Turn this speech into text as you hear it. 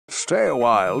Stay a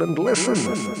while and listen.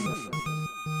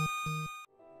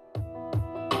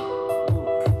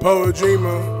 Poet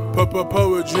dreamer,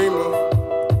 poet dreamer.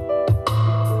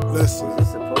 Listen. Is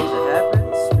this supposed to happen?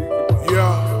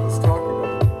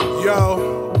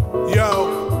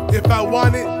 Yo. If I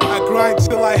want it, I grind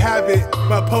till I have it.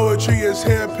 My poetry is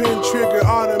hairpin trigger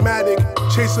automatic.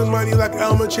 Chasing money like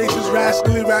Elmer chases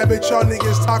rascally rabbit. Y'all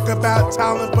niggas talk about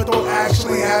talent but don't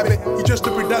actually have it. You're just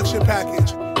a production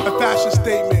package, a fashion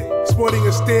statement, sporting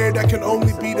a stare that can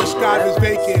only be described as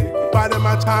vacant. Biding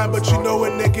my time, but you know a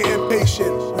nigga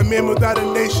impatient. A man without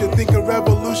a nation, thinking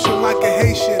revolution like a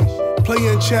Haitian.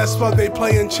 Playing chess while they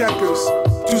playing checkers.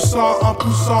 Toussaint en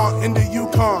Poussin in the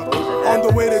Yukon. On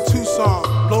the way to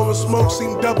Tucson, blowing smoke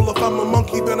seem double. If I'm a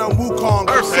monkey, then I'm Wukong.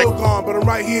 I'm so gone, but I'm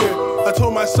right here. I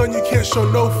told my son you can't show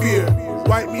no fear.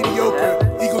 White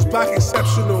mediocre, equals black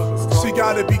exceptional. So you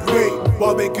gotta be great.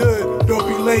 While they good, don't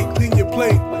be late. Clean your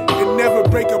plate and never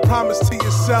break a promise to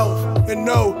yourself. And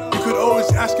no, you could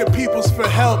always ask your peoples for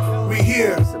help. We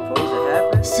here.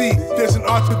 See, there's an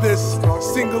art to this.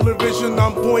 Singular vision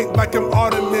on point like I'm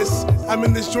Artemis. I'm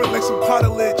in this joint like some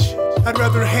cartilage. I'd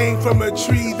rather hang from a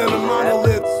tree than a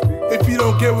monolith. If you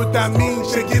don't get what that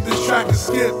means, then give this track a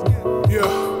skip.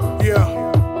 Yeah.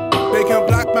 They can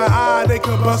block my eye, they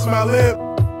can bust my lip.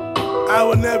 I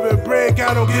will never break,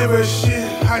 I don't give a shit.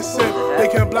 I said, they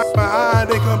can block my eye,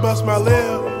 they can bust my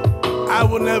lip. I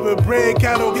will never break,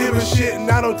 I don't give a shit, and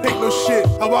I don't take no shit.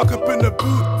 I walk up in the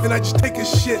booth, and I just take a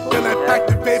shit. Then I pack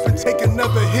the vape and take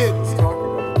another hit.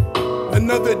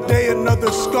 Another day, another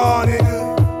scar,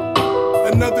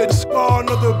 nigga. Another scar,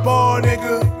 another bar,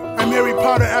 nigga. I'm Harry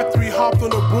Potter after he hopped on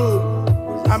the broom.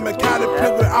 I'm a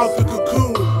caterpillar out the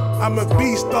cocoon. I'm a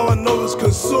beast, all I know is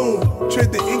consume.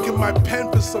 Trade the ink in my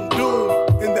pen for some doom.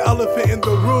 And the elephant in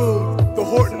the room, the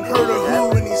Horton heard of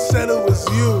who, and he said it was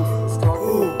you.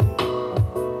 Ooh.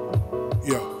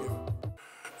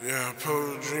 Yeah,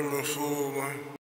 poet, dreamer, fool, man.